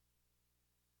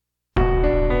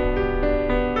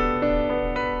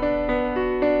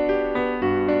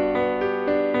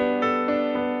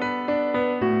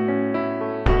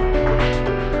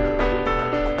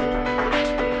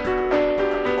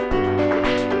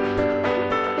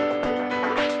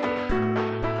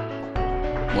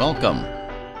Welcome.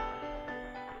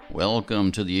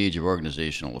 Welcome to the Age of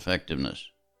Organizational Effectiveness.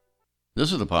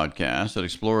 This is the podcast that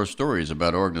explores stories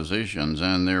about organizations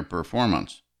and their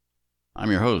performance.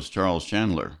 I'm your host, Charles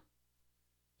Chandler.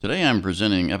 Today I'm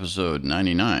presenting episode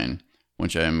 99,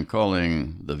 which I'm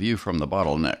calling The View from the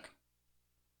Bottleneck.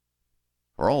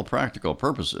 For all practical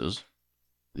purposes,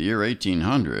 the year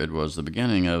 1800 was the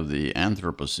beginning of the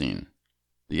Anthropocene,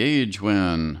 the age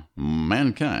when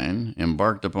mankind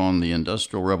embarked upon the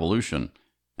Industrial Revolution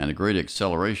and a great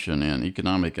acceleration in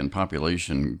economic and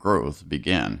population growth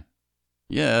began.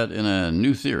 Yet, in a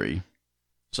new theory,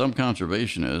 some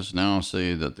conservationists now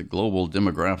say that the global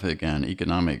demographic and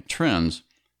economic trends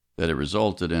that have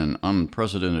resulted in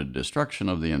unprecedented destruction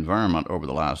of the environment over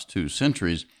the last 2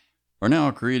 centuries are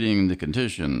now creating the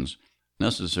conditions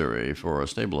necessary for a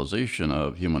stabilization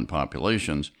of human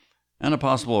populations and a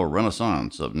possible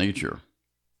renaissance of nature.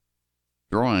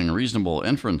 Drawing reasonable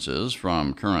inferences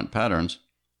from current patterns,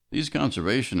 these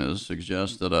conservationists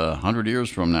suggest that 100 years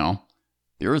from now,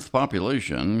 the Earth's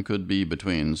population could be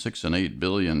between 6 and 8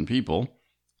 billion people,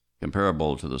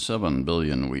 comparable to the 7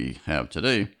 billion we have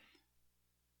today.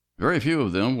 Very few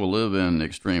of them will live in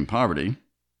extreme poverty.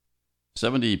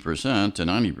 70% to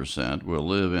 90% will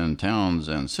live in towns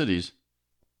and cities,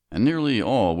 and nearly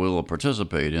all will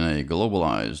participate in a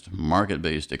globalized,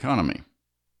 market-based economy.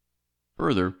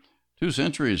 Further, 2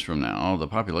 centuries from now, the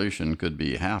population could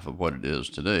be half of what it is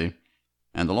today,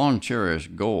 and the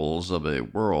long-cherished goals of a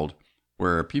world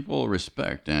where people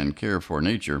respect and care for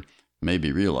nature may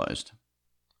be realized,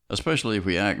 especially if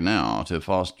we act now to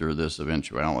foster this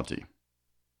eventuality.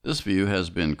 This view has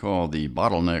been called the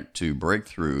bottleneck to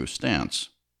breakthrough stance.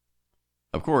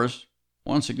 Of course,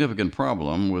 one significant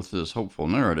problem with this hopeful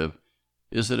narrative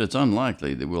is that it's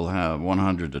unlikely that we'll have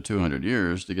 100 to 200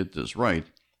 years to get this right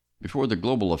before the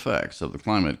global effects of the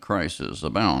climate crisis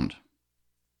abound.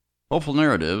 Hopeful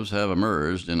narratives have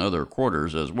emerged in other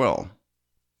quarters as well.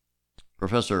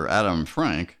 Professor Adam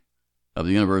Frank of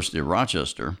the University of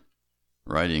Rochester,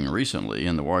 writing recently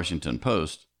in the Washington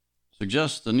Post,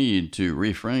 suggests the need to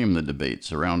reframe the debate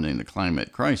surrounding the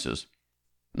climate crisis,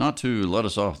 not to let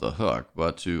us off the hook,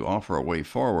 but to offer a way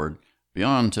forward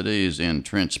beyond today's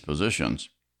entrenched positions.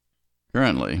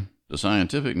 Currently, the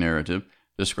scientific narrative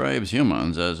describes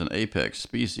humans as an apex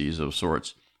species of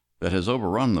sorts that has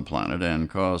overrun the planet and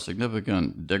caused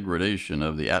significant degradation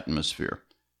of the atmosphere,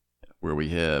 where we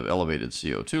have elevated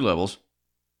CO2 levels,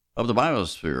 of the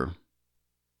biosphere,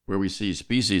 where we see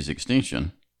species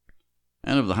extinction,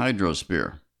 and of the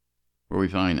hydrosphere, where we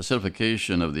find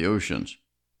acidification of the oceans,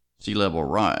 sea level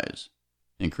rise,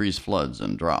 increased floods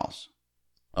and droughts.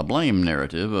 A blame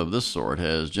narrative of this sort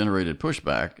has generated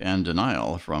pushback and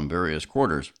denial from various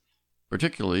quarters,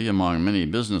 particularly among many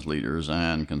business leaders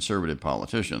and conservative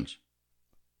politicians.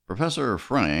 Professor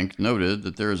Frank noted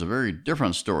that there is a very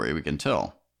different story we can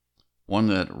tell, one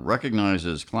that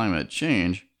recognizes climate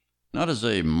change not as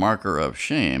a marker of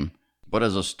shame, but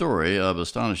as a story of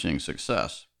astonishing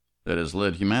success that has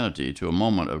led humanity to a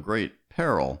moment of great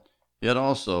peril, yet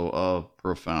also of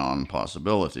profound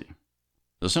possibility.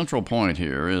 The central point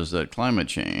here is that climate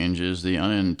change is the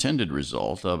unintended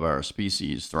result of our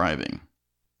species thriving.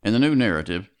 In the new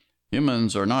narrative,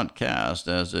 humans are not cast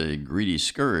as a greedy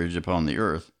scourge upon the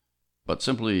earth, but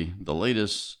simply the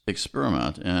latest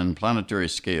experiment in planetary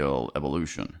scale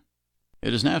evolution.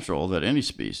 It is natural that any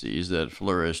species that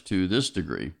flourished to this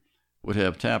degree would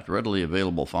have tapped readily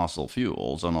available fossil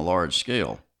fuels on a large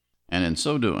scale, and in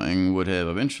so doing would have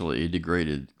eventually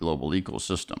degraded global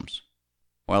ecosystems.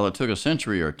 While it took a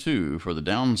century or 2 for the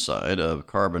downside of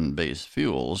carbon-based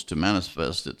fuels to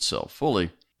manifest itself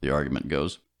fully, the argument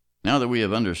goes, now that we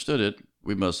have understood it,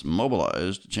 we must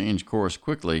mobilize to change course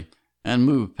quickly and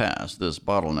move past this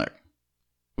bottleneck.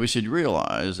 We should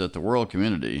realize that the world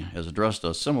community has addressed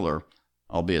a similar,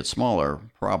 albeit smaller,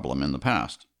 problem in the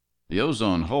past. The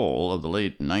ozone hole of the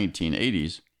late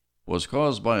 1980s was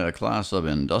caused by a class of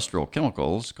industrial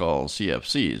chemicals called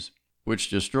CFCs, which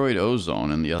destroyed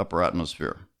ozone in the upper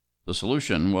atmosphere. The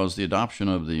solution was the adoption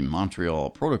of the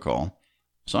Montreal Protocol,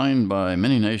 signed by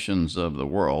many nations of the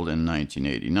world in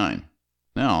 1989.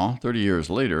 Now, 30 years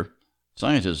later,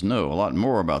 scientists know a lot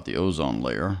more about the ozone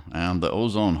layer, and the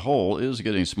ozone hole is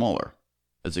getting smaller.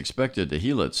 It's expected to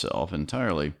heal itself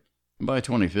entirely by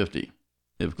 2050.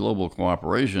 If global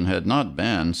cooperation had not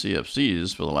banned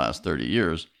CFCs for the last 30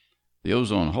 years, the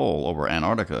ozone hole over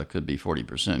Antarctica could be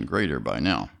 40% greater by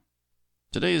now.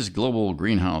 Today's global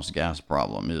greenhouse gas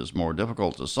problem is more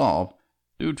difficult to solve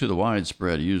due to the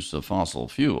widespread use of fossil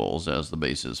fuels as the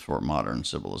basis for modern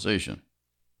civilization.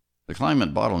 The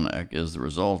climate bottleneck is the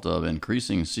result of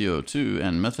increasing CO2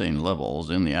 and methane levels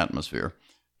in the atmosphere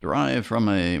derive from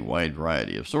a wide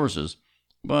variety of sources,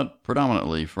 but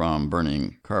predominantly from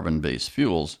burning carbon-based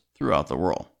fuels throughout the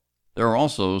world. There are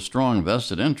also strong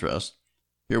vested interests,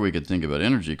 here we could think about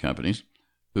energy companies,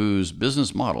 whose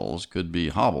business models could be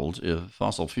hobbled if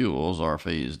fossil fuels are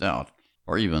phased out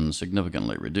or even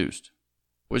significantly reduced.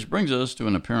 Which brings us to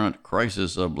an apparent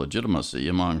crisis of legitimacy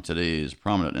among today's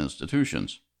prominent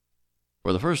institutions.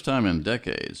 For the first time in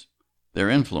decades, their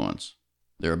influence,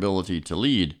 their ability to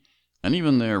lead, and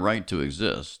even their right to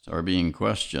exist are being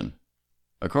questioned.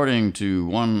 According to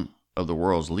one of the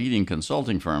world's leading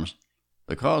consulting firms,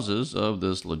 the causes of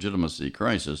this legitimacy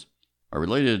crisis are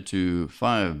related to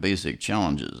 5 basic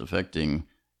challenges affecting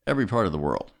every part of the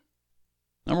world.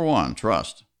 Number 1,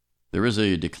 trust. There is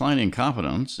a declining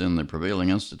confidence in the prevailing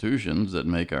institutions that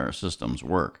make our systems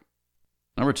work.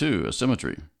 Number 2,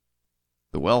 asymmetry.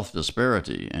 The wealth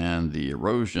disparity and the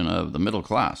erosion of the middle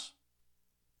class.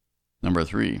 Number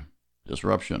 3,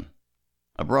 disruption.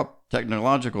 Abrupt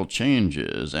technological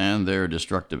changes and their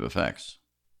destructive effects.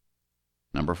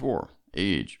 Number 4,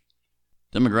 age.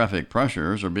 Demographic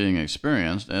pressures are being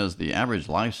experienced as the average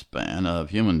lifespan of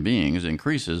human beings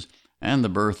increases and the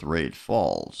birth rate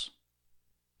falls.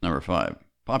 Number 5,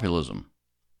 populism.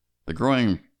 The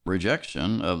growing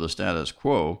rejection of the status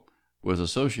quo with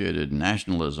associated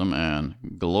nationalism and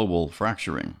global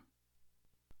fracturing.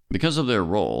 Because of their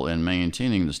role in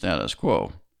maintaining the status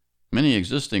quo, many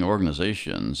existing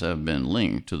organizations have been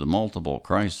linked to the multiple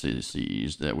crises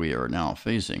that we are now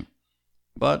facing.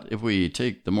 But if we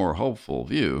take the more hopeful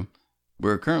view,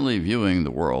 we're currently viewing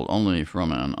the world only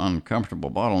from an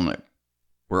uncomfortable bottleneck.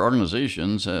 Where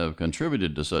organizations have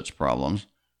contributed to such problems,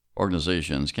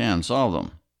 organizations can solve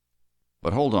them.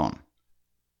 But hold on.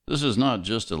 This is not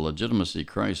just a legitimacy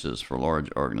crisis for large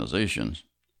organizations.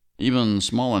 Even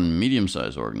small and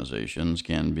medium-sized organizations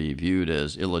can be viewed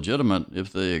as illegitimate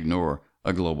if they ignore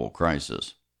a global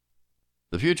crisis.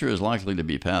 The future is likely to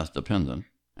be path-dependent,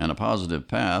 and a positive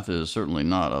path is certainly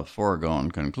not a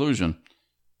foregone conclusion.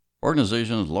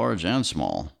 Organizations, large and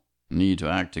small, need to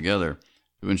act together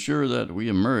to ensure that we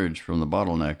emerge from the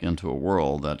bottleneck into a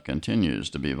world that continues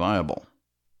to be viable.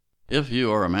 If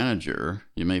you are a manager,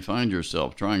 you may find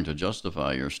yourself trying to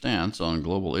justify your stance on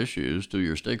global issues to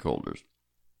your stakeholders.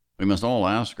 We must all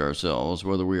ask ourselves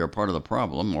whether we are part of the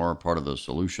problem or part of the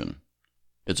solution.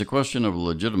 It's a question of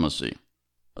legitimacy,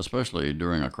 especially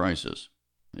during a crisis.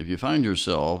 If you find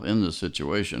yourself in this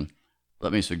situation,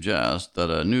 let me suggest that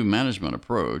a new management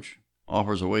approach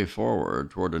offers a way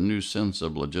forward toward a new sense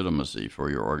of legitimacy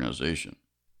for your organization.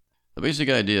 The basic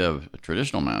idea of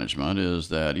traditional management is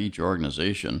that each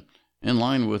organization, in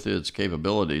line with its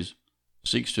capabilities,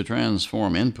 seeks to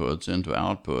transform inputs into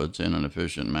outputs in an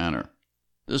efficient manner.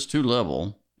 This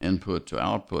 2-level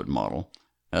input-to-output model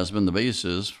has been the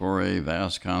basis for a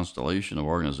vast constellation of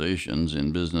organizations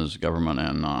in business, government,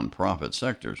 and nonprofit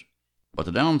sectors. But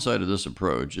the downside of this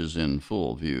approach is in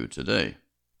full view today.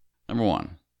 Number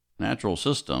 1, natural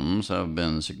systems have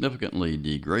been significantly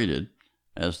degraded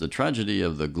as the tragedy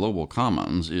of the global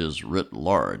commons is writ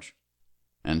large.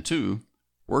 And 2,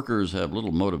 workers have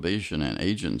little motivation and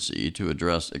agency to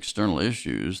address external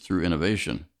issues through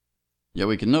innovation. Yet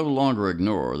we can no longer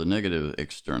ignore the negative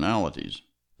externalities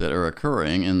that are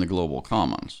occurring in the global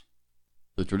commons.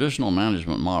 The traditional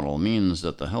management model means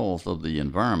that the health of the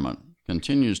environment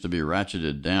continues to be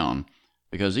ratcheted down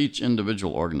because each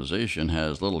individual organization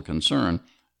has little concern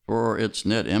for its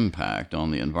net impact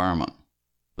on the environment.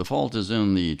 The fault is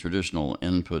in the traditional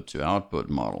input-to-output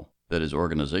model that is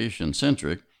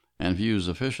organization-centric and views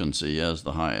efficiency as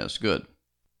the highest good.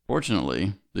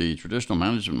 Fortunately, the traditional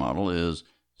management model is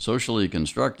socially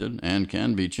constructed and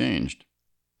can be changed.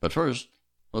 But first,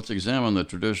 let's examine the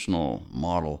traditional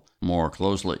model more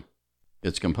closely.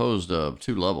 It's composed of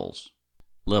 2 levels.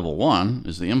 Level 1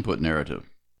 is the input narrative.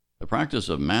 The practice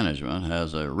of management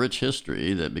has a rich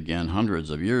history that began hundreds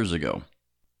of years ago.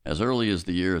 As early as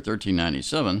the year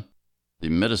 1397, the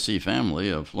Medici family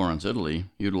of Florence, Italy,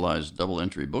 utilized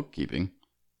double-entry bookkeeping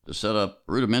to set up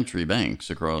rudimentary banks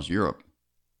across Europe.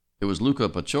 It was Luca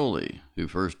Pacioli who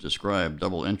first described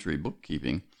double-entry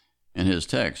bookkeeping in his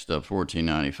text of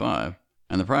 1495,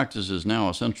 and the practice is now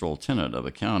a central tenet of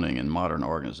accounting in modern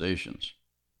organizations.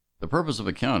 The purpose of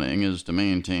accounting is to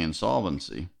maintain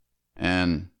solvency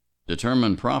and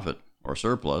determine profit or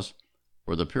surplus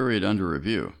for the period under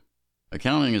review.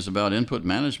 Accounting is about input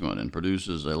management and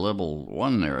produces a level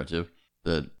 1 narrative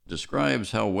that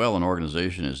describes how well an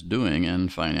organization is doing in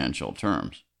financial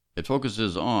terms. It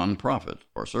focuses on profit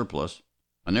or surplus,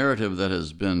 a narrative that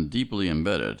has been deeply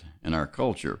embedded in our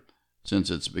culture since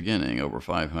its beginning over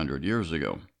 500 years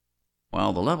ago.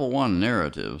 While the level 1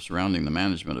 narrative surrounding the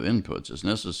management of inputs is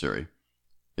necessary,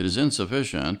 it is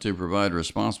insufficient to provide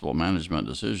responsible management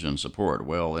decision support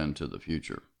well into the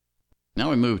future. Now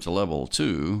we move to level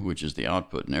 2, which is the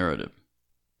output narrative.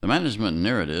 The management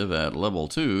narrative at level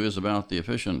 2 is about the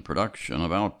efficient production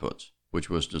of outputs, which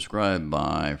was described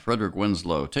by Frederick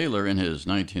Winslow Taylor in his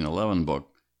 1911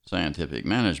 book, Scientific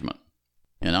Management.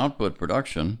 In output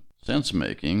production,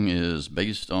 sense-making is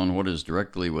based on what is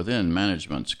directly within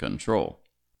management's control.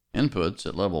 Inputs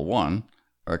at level 1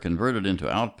 are converted into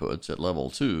outputs at level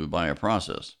 2 by a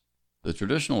process. The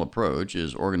traditional approach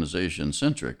is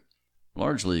organization-centric,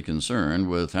 largely concerned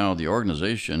with how the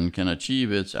organization can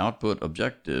achieve its output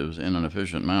objectives in an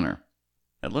efficient manner.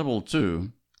 At level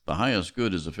 2, the highest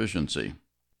good is efficiency.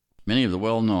 Many of the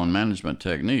well-known management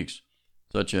techniques,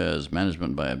 such as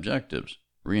management by objectives,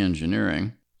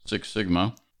 reengineering, Six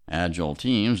Sigma, agile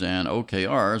teams, and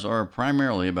OKRs, are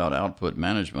primarily about output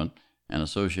management and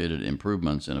associated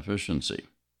improvements in efficiency.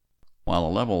 While a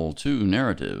level 2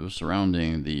 narrative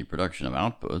surrounding the production of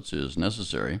outputs is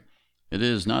necessary, it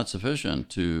is not sufficient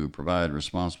to provide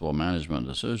responsible management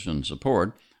decision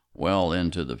support well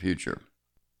into the future.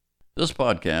 This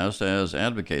podcast has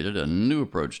advocated a new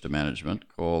approach to management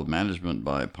called management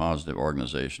by positive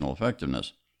organizational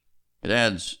effectiveness. It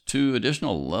adds 2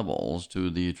 additional levels to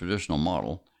the traditional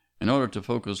model in order to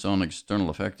focus on external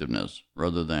effectiveness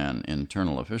rather than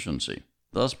internal efficiency,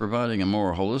 thus providing a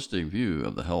more holistic view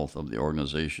of the health of the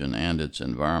organization and its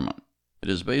environment. It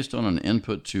is based on an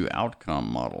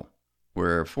input-to-outcome model,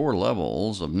 where 4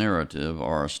 levels of narrative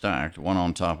are stacked one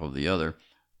on top of the other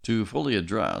to fully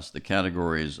address the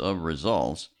categories of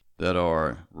results that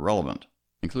are relevant,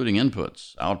 including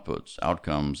inputs, outputs,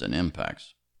 outcomes, and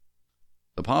impacts.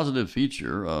 The positive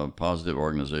feature of positive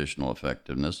organizational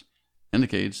effectiveness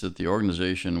indicates that the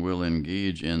organization will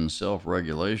engage in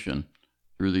self-regulation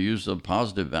through the use of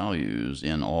positive values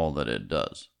in all that it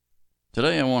does.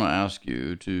 Today, I want to ask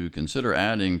you to consider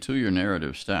adding to your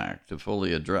narrative stack to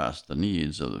fully address the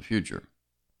needs of the future.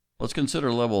 Let's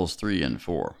consider levels 3 and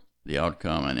 4, the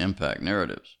outcome and impact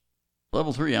narratives.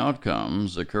 Level 3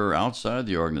 outcomes occur outside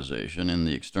the organization in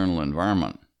the external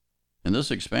environment. In this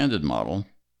expanded model,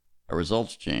 a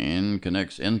results chain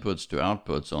connects inputs to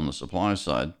outputs on the supply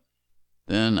side,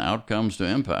 then outcomes to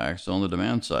impacts on the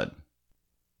demand side.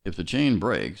 If the chain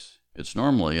breaks, it's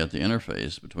normally at the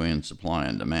interface between supply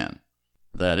and demand.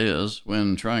 That is,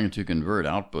 when trying to convert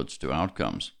outputs to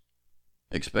outcomes.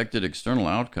 Expected external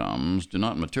outcomes do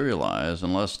not materialize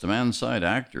unless demand-side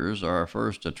actors are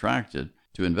first attracted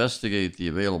to investigate the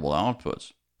available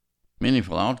outputs.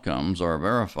 Meaningful outcomes are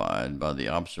verified by the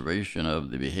observation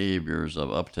of the behaviors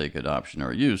of uptake, adoption,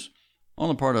 or use on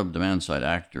the part of demand-side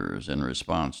actors in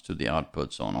response to the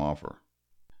outputs on offer.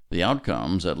 The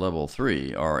outcomes at level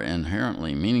 3 are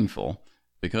inherently meaningful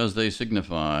because they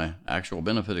signify actual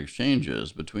benefit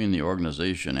exchanges between the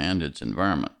organization and its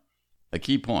environment. A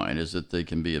key point is that they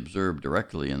can be observed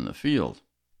directly in the field.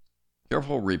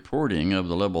 Careful reporting of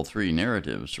the level 3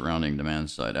 narrative surrounding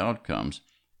demand-side outcomes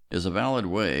is a valid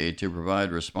way to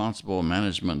provide responsible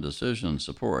management decision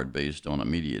support based on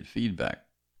immediate feedback.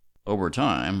 Over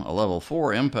time, a level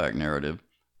 4 impact narrative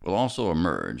will also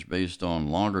emerge based on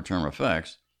longer-term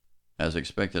effects as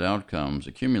expected outcomes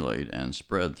accumulate and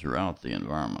spread throughout the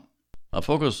environment. A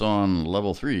focus on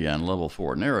level 3 and level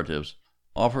 4 narratives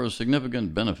offers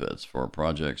significant benefits for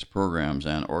projects, programs,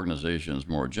 and organizations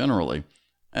more generally,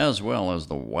 as well as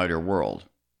the wider world.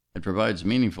 It provides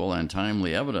meaningful and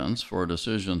timely evidence for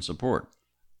decision support,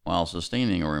 while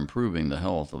sustaining or improving the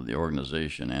health of the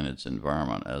organization and its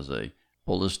environment as a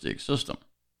holistic system.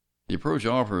 The approach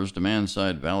offers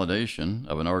demand-side validation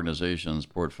of an organization's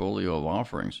portfolio of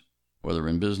offerings, whether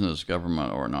in business,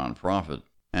 government, or nonprofit,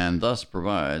 and thus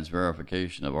provides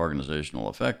verification of organizational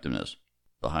effectiveness,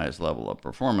 the highest level of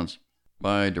performance,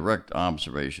 by direct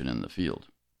observation in the field.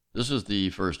 This is the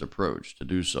first approach to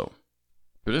do so.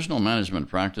 Traditional management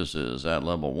practices at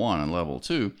level 1 and level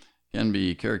 2 can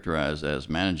be characterized as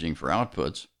managing for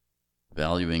outputs,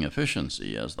 valuing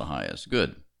efficiency as the highest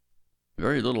good.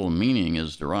 Very little meaning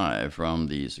is derived from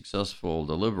the successful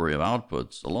delivery of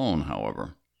outputs alone,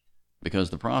 however, because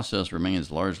the process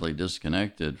remains largely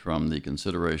disconnected from the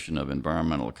consideration of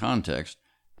environmental context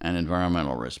and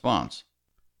environmental response.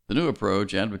 The new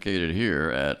approach advocated here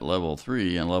at level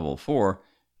 3 and level 4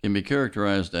 can be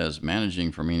characterized as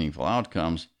managing for meaningful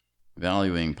outcomes,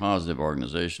 valuing positive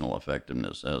organizational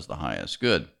effectiveness as the highest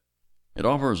good. It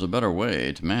offers a better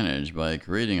way to manage by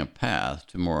creating a path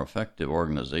to more effective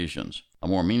organizations, a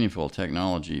more meaningful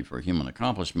technology for human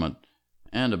accomplishment,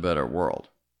 and a better world.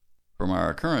 From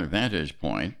our current vantage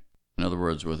point, in other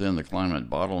words, within the climate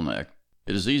bottleneck,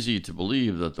 It is easy to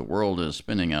believe that the world is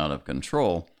spinning out of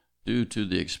control due to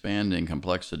the expanding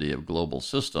complexity of global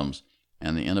systems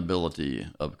and the inability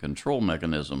of control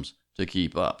mechanisms to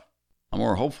keep up. A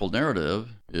more hopeful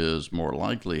narrative is more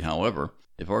likely, however,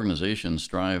 if organizations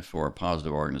strive for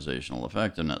positive organizational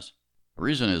effectiveness. The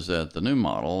reason is that the new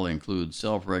model includes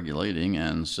self-regulating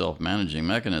and self-managing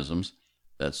mechanisms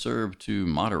that serve to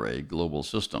moderate global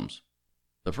systems.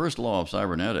 The first law of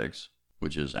cybernetics,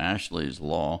 which is Ashley's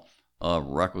law of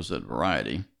requisite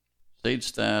variety,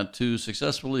 states that to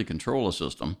successfully control a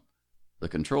system, the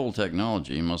control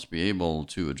technology must be able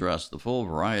to address the full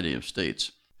variety of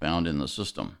states found in the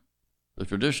system. The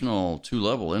traditional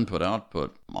two-level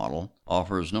input-output model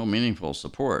offers no meaningful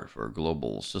support for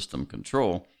global system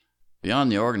control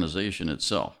beyond the organization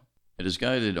itself. It is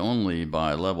guided only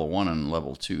by level 1 and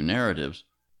level 2 narratives,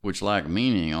 which lack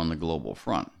meaning on the global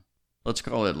front. Let's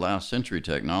call it last-century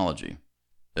technology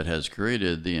that has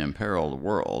created the imperiled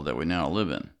world that we now live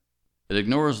in. It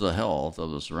ignores the health of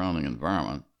the surrounding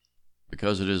environment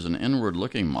because it is an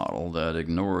inward-looking model that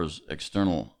ignores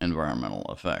external environmental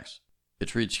effects. It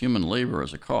treats human labor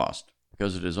as a cost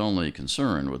because it is only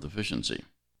concerned with efficiency.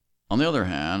 On the other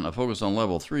hand, a focus on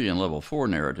level 3 and level 4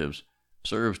 narratives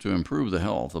serves to improve the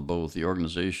health of both the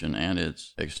organization and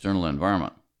its external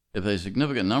environment. If a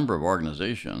significant number of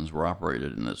organizations were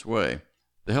operated in this way,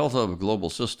 the health of global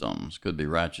systems could be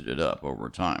ratcheted up over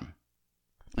time.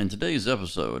 In today's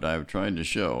episode, I've tried to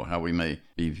show how we may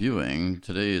be viewing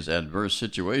today's adverse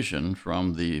situation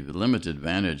from the limited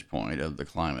vantage point of the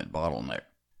climate bottleneck.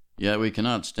 Yet we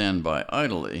cannot stand by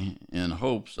idly in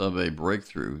hopes of a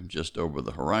breakthrough just over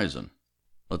the horizon.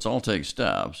 Let's all take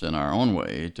steps in our own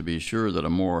way to be sure that a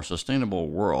more sustainable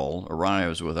world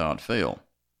arrives without fail.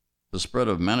 The spread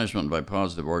of management by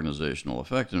positive organizational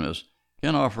effectiveness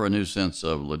can offer a new sense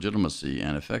of legitimacy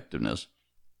and effectiveness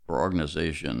for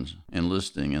organizations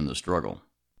enlisting in the struggle.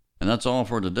 And that's all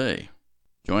for today.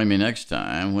 Join me next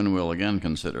time when we'll again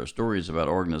consider stories about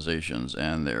organizations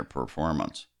and their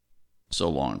performance. So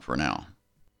long for now.